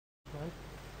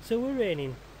So we're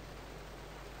raining,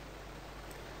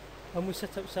 and we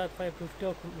set up Side Fireproof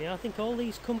Door Company. I think all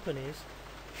these companies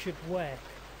should work,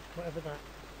 whatever that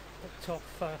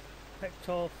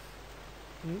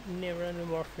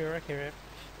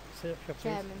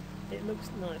German. It looks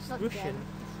nice. Not Russian. German.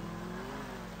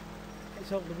 It's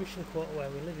all the Russian quarter where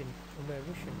we live in, and we're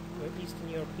Russian. We're Eastern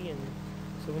European,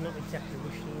 so we're not exactly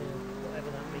Russian,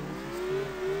 whatever that means. Eastern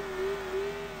European.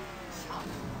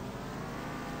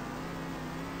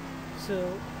 So,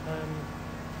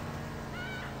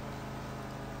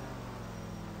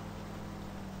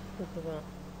 look at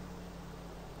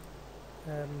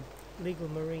that. Legal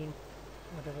marine,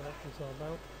 whatever that was all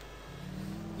about.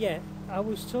 Yeah, I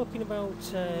was talking about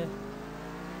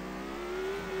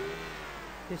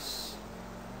this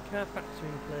car factory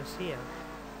place here,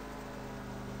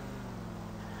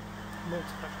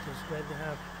 multi-factors, where they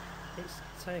have its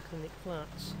tyre clinic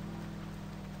flats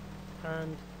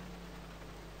and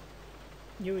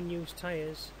new and used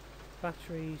tyres,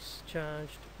 batteries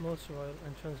charged, motor oil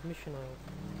and transmission oil.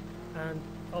 And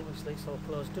obviously it's all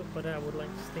closed up, but I would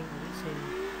like to think that it's in,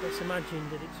 let's imagine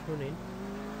that it's running.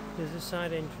 There's a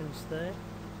side entrance there.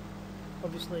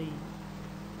 Obviously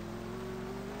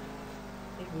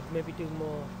it would maybe do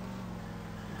more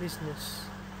business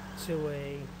to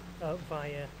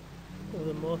via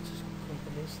other motors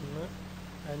companies and that,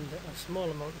 and a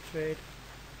small amount of trade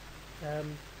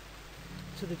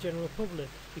to the general public,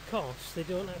 because they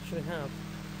don't actually have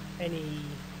any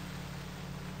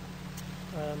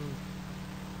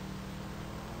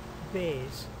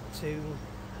bays to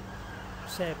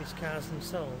service cars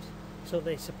themselves, so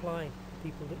they supply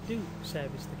people that do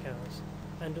service the cars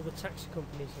and other taxi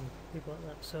companies and people like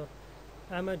that. So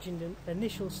I imagined an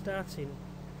initial starting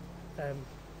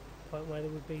point where they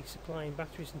would be supplying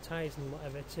batteries and tyres and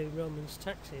whatever to Roman's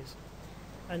taxis,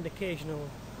 and occasional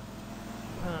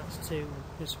parts to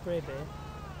the spray bay,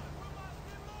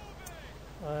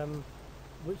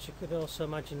 which you could also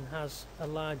imagine has a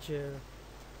larger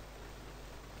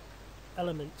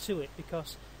element to it,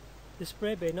 because the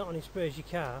spray bay not only sprays your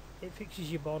car, it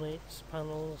fixes your bonnets,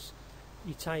 panels,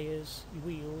 your tyres, your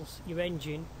wheels, your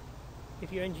engine.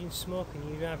 If your engine's smoking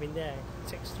and you're driving there, it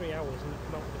takes 3 hours and you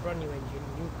come out with a brand new engine,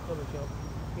 new colour job,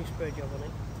 new spray job on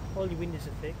it, all your windows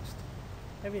are fixed,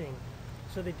 everything.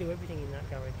 So they do everything in that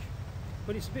garage.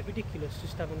 But it's a bit ridiculous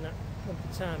just having that length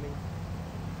of time in,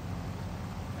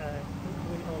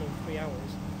 doing it all in 3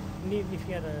 hours. And even if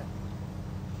you had a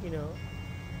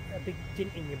big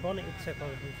dint in your bonnet, it'd take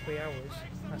longer than 3 hours,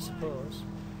 I suppose.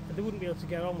 And they wouldn't be able to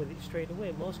get on with it straight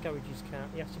away. Most garages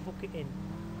can't. You have to book it in,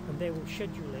 and they will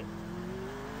schedule it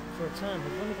for a time.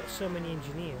 They've only got so many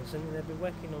engineers, and they'll be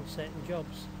working on certain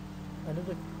jobs. And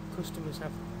other customers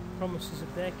have promises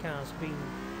of their cars being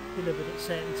delivered at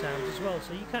certain times as well.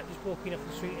 So you can't just walk in off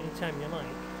the street any time you like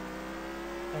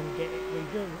and get it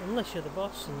redone, unless you're the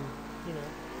boss and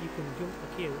you can jump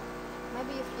the queue.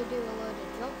 Maybe if you do a load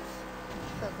of jobs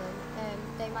for them,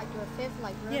 they might do a favour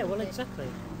like Roman Yeah, well, did, exactly.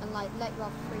 and like let you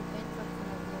have free paint jobs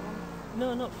whenever you want.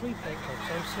 No, not free paint jobs.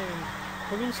 I'm saying,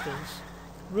 for instance,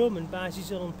 Roman buys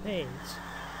his own paint,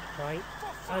 right?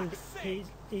 And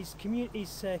his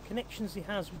connections he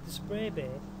has with the spray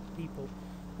bay people,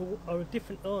 who are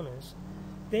different owners,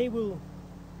 they will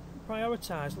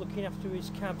prioritise looking after his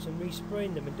cabs and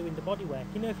respraying them and doing the bodywork.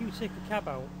 You know, if you take a cab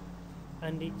out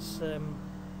and it's and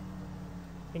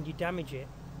you damage it,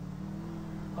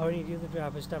 or any of the other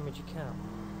drivers damage your cab,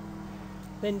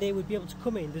 then they would be able to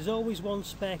come in. There's always one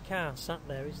spare car sat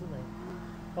there, isn't there?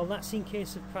 Well, that's in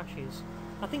case of crashes.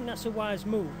 I think that's a wise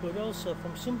move, but also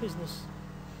from some business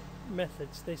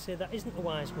methods they say that isn't a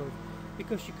wise move,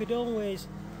 because you could always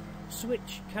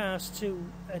switch cars to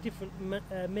a different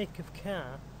make of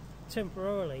car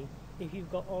temporarily if you've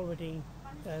got already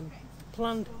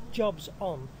planned jobs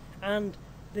on, and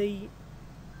the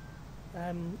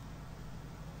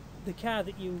car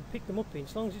that you pick them up in,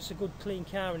 as long as it's a good clean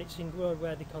car and it's in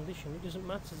roadworthy condition, it doesn't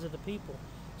matter to the people.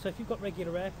 So if you've got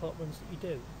regular airport runs that you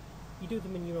do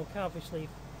them in your own car. Obviously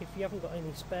if you haven't got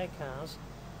any spare cars,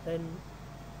 then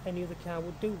any other car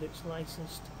would do that's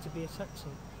licensed to be a taxi.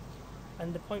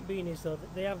 And the point being is, though,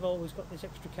 that they have always got this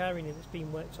extra car in here that's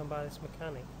being worked on by this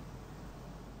mechanic.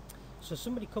 So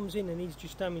somebody comes in and he's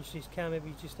just damaged his car, maybe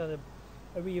he's just had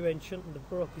a rear end shunt and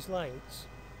broke his lights.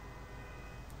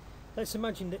 Let's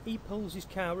imagine that he pulls his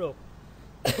car up,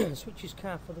 switches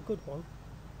car for the good one,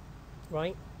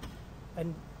 right,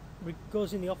 and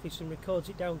goes in the office and records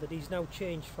it down that he's now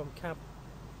changed from cab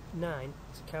 9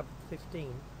 to cab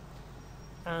 15,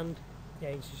 and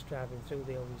yeah, he's just driving through,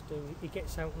 they always do. He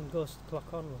gets out and goes to the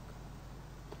clock on, look.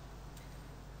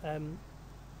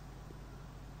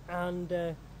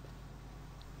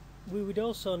 we would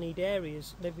also need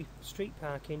areas, maybe street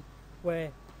parking,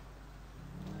 where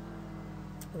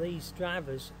these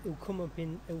drivers who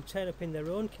turn up in their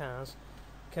own cars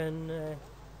can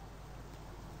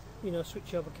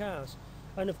switch over cars.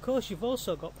 And of course you've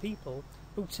also got people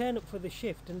who turn up for the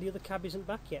shift and the other cab isn't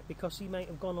back yet because he might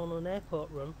have gone on an airport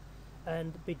run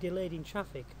and be delayed in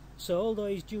traffic. So although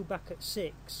he's due back at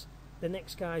 6, the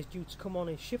next guy's due to come on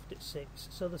his shift at 6,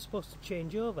 so they're supposed to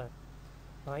change over,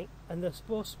 right? And they're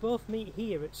supposed to both meet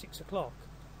here at 6 o'clock,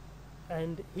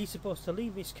 and he's supposed to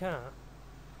leave his car,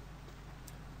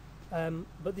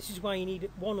 but this is why you need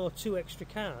 1 or 2 extra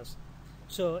cars.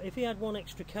 So if he had 1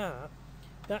 extra car,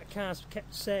 that car's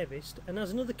kept serviced, and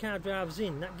as another car drives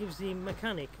in, that gives the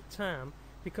mechanic time,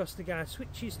 because the guy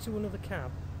switches to another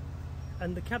cab,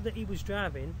 and the cab that he was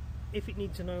driving, if it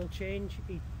needs an oil change,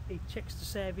 he checks the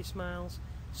service miles,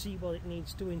 see what it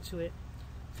needs doing to it,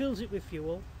 fills it with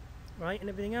fuel, right, and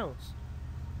everything else.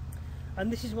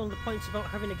 And this is one of the points about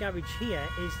having a garage here,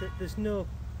 is that there's no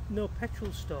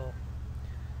petrol store.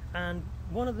 And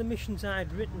one of the missions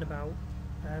I'd written about,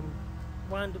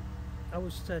 I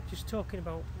was just talking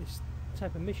about this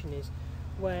type of mission, is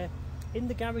where in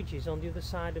the garages on the other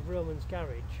side of Roman's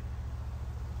garage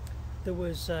there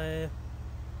were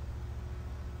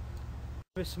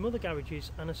some other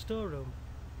garages and a storeroom.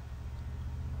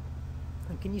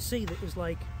 And can you see that there's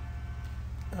like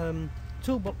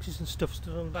toolboxes and stuff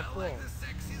stood on the back wall?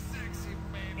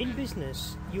 In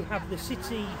business you have the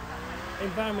city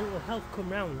environmental health come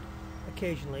round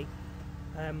occasionally,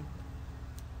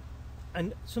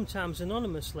 and sometimes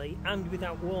anonymously and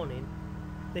without warning.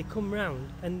 They come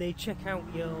round and they check out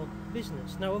your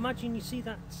business. Now imagine you see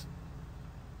that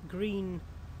green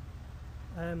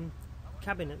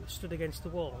cabinet that stood against the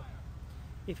wall.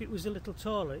 If it was a little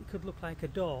taller, it could look like a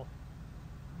door,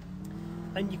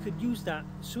 and you could use that,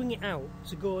 swing it out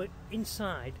to go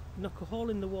inside, knock a hole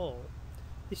in the wall.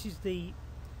 This is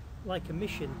like a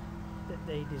mission that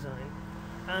they design.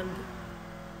 And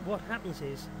what happens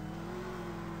is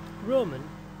Roman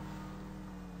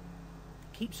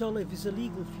keeps all of his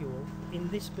illegal fuel in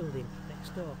this building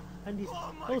next door, and he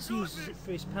also uses it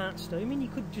for his parts store. I mean, you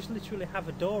could just literally have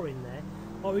a door in there,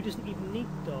 or he doesn't even need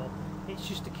the door. It's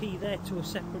just a key there to a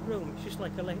separate room. It's just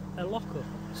like a lock-up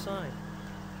at the side.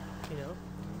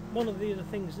 One of the other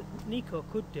things that Nico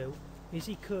could do is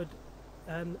he could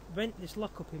rent this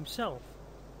lock-up himself,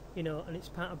 and it's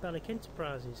part of Bellic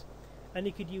Enterprises, and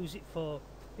he could use it for,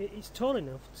 it's tall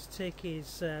enough to take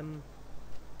his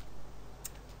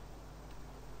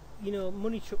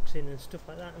money trucks in and stuff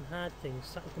like that, and hard things,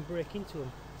 so that he can break into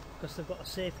them, because they've got a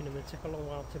safe in them and take a long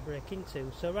while to break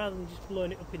into. So rather than just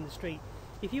blowing it up in the street,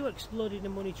 if you exploded a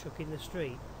money truck in the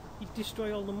street, you'd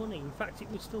destroy all the money. In fact, it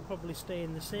would still probably stay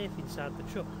in the safe inside the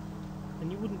truck,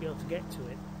 and you wouldn't be able to get to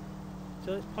it.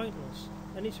 So it's pointless,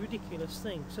 and it's a ridiculous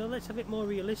thing. So let's have it more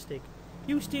realistic.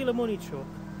 You steal a money truck,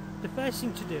 the first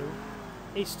thing to do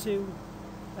is to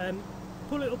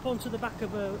pull it up onto the back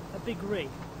of a big rig,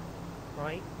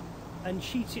 right, and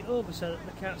sheet it over so that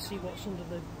they can't see what's under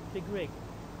the big rig,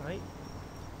 right?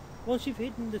 Once you've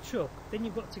hidden the truck, then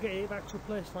you've got to get it back to a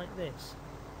place like this,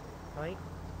 right?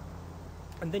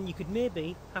 And then you could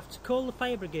maybe have to call the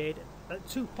fire brigade at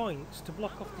 2 points to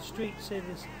block off the street, say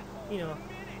there's,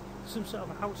 some sort of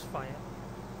a house fire,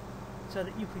 so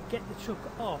that you could get the truck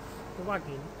off the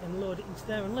wagon and load it into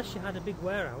there, unless you had a big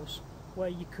warehouse where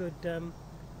you could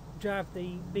drive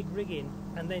the big rig in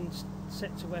and then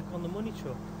set to work on the money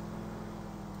truck,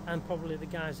 and probably the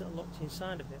guys that are locked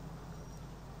inside of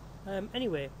it.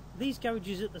 Anyway, these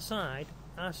garages at the side,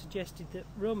 I suggested that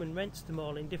Roman rents them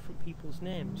all in different people's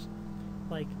names,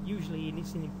 like usually in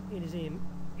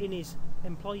his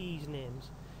employees'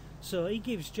 names. So he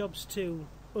gives jobs to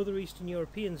other Eastern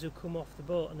Europeans who come off the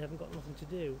boat and haven't got nothing to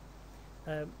do.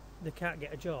 They can't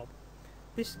get a job.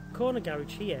 This corner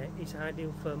garage here is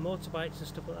ideal for motorbikes and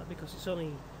stuff like that, because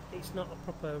it's not a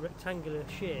proper rectangular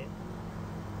shape.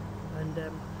 And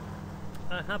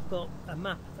I have got a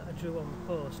map that I drew on the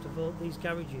post of all these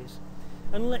garages,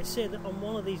 and let's say that on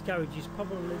one of these garages,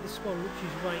 probably this one which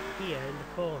is right here in the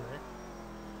corner,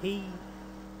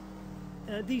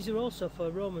 these are also for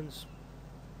Roman's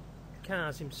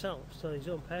cars himself, so his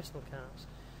own personal cars.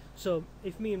 So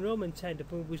if me and Roman turned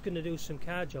up and was going to do some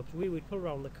car jobs, we would pull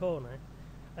around the corner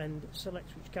and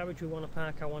select which garage we want to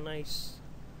park our nice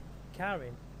car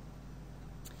in.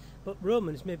 But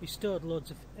Roman's maybe stored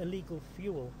loads of illegal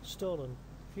fuel, stolen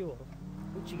fuel,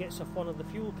 which he gets off one of the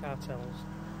fuel cartels,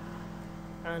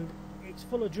 and it's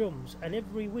full of drums, and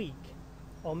every week,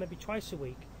 or maybe twice a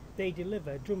week, they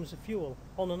deliver drums of fuel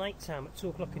on a night time at 2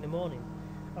 o'clock in the morning.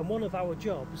 And one of our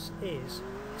jobs is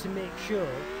to make sure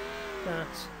that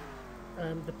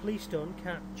the police don't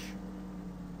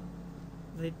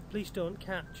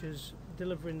catch us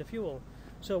delivering the fuel.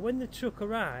 So when the truck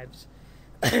arrives,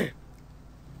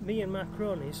 me and my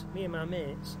cronies, me and my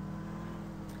mates,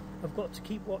 have got to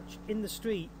keep watch in the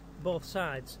street, both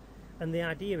sides, and the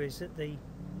idea is that the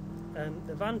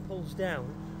van pulls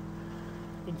down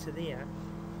into there,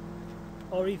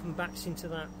 or even backs into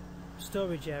that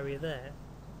storage area there,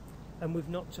 and we've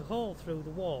knocked a hole through the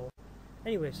wall.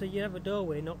 Anyway, so you have a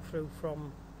doorway knocked through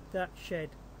from that shed,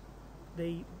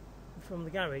 from the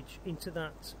garage into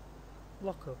that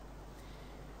lockup,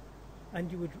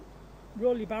 and you would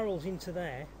roll your barrels into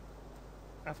there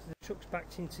after the truck's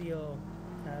backed into your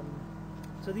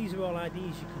so these are all IDs you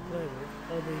can play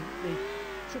with, or the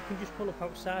truck can just pull up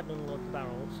outside and unload the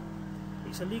barrels.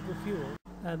 It's illegal fuel,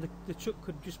 and the truck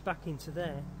could just back into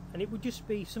there, and it would just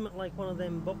be something like one of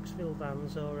them Boxville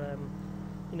vans, or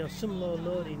you know, some low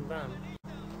loading van,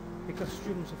 because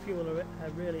drums of fuel are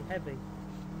really heavy,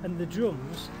 and the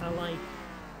drums are like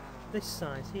this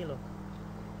size here, look.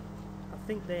 I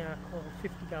think they are called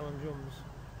 50-gallon drums.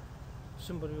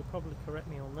 Somebody will probably correct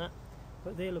me on that,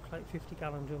 but they look like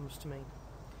 50-gallon drums to me.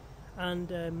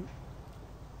 And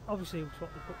obviously it's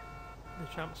what they put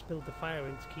the tramps build the fire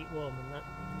in to keep warm and that.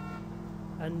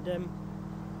 And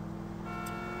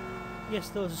yes,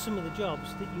 those are some of the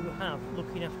jobs that you have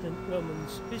looking after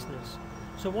Roman's business.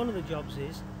 So one of the jobs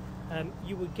is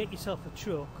you would get yourself a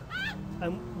truck,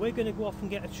 and we're going to go off and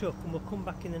get a truck, and we'll come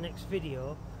back in the next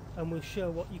video and we'll show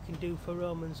what you can do for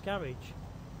Roman's garage.